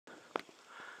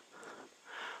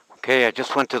Okay, I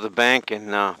just went to the bank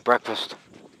and breakfast.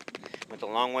 Went a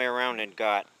long way around and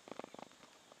got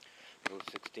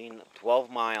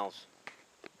 12 miles.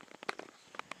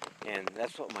 And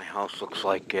that's what my house looks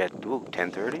like at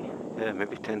 10:30? Yeah,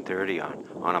 maybe 10:30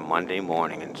 on a Monday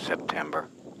morning in September.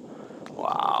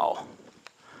 Wow.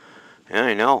 Yeah,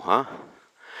 I know, huh?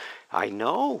 I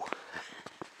know.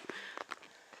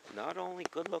 Not only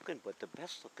good looking, but the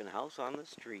best looking house on the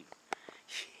street.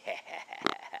 Yeah,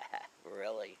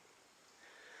 really.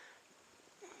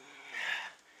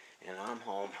 And I'm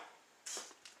home.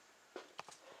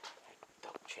 I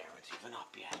doubt Sharon's even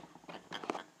up yet.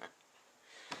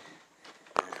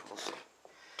 We'll see.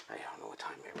 I don't know what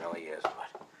time it really is, but...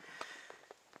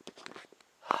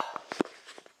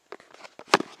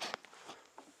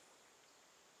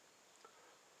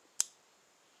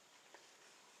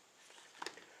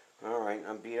 Alright,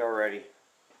 I'm beat already.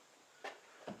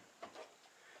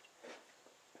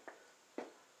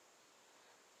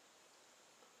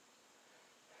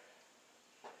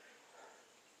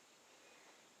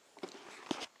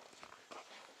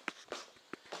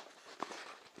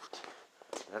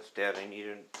 That's dead.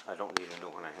 I don't need a new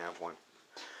one. I have one.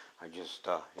 I just,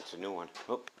 it's a new one.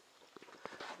 Oop.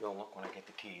 You'll look when I get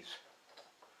the keys.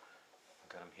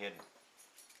 Got them hidden.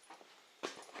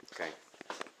 Okay.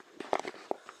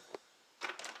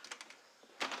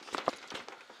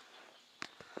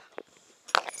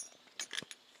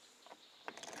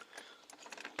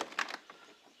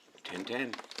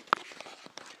 Ten.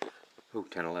 Ooh,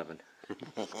 10-11.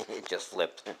 It just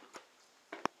slipped.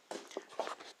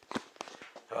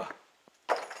 Oh.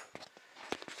 I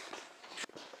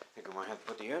think I might have to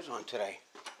put the ears on today.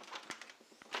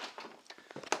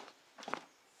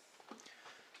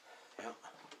 Yeah.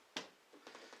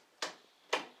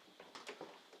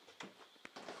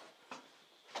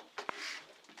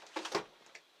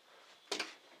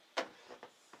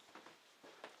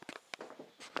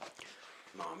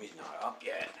 Mommy's not up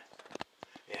yet.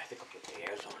 Yeah, I think I'll put the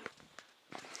ears on.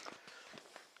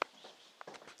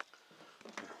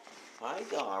 Hi,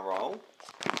 Daro.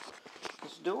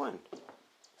 What's doing?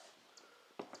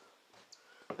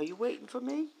 Are you waiting for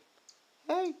me?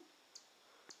 Hey.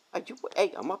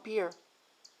 Hey, I'm up here.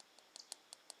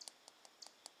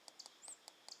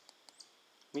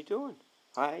 What you doing?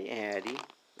 Hi, Addie.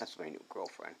 That's my new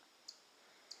girlfriend.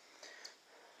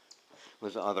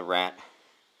 Where's the other rat?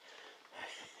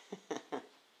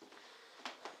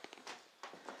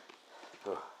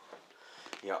 Oh,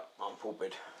 yep, I'm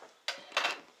pooped.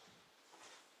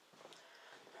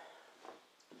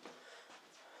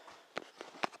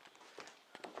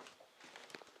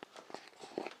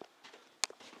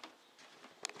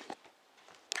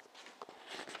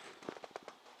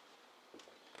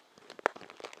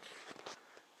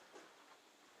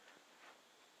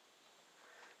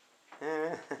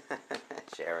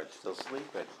 Sharon's still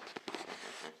sleeping.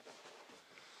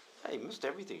 Hey, you missed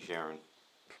everything, Sharon.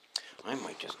 I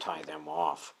might just tie them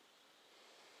off.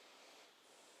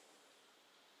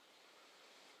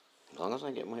 As long as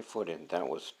I get my foot in, that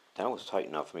was tight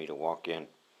enough for me to walk in.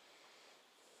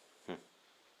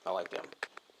 I like them.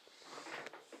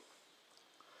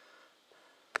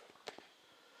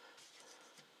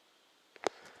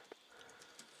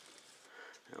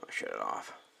 I'll shut it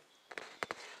off.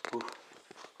 Whew.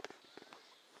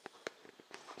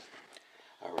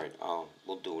 Alright,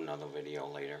 we'll do another video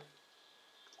later.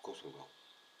 Of course we will.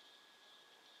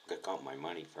 Gotta count my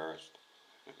money first.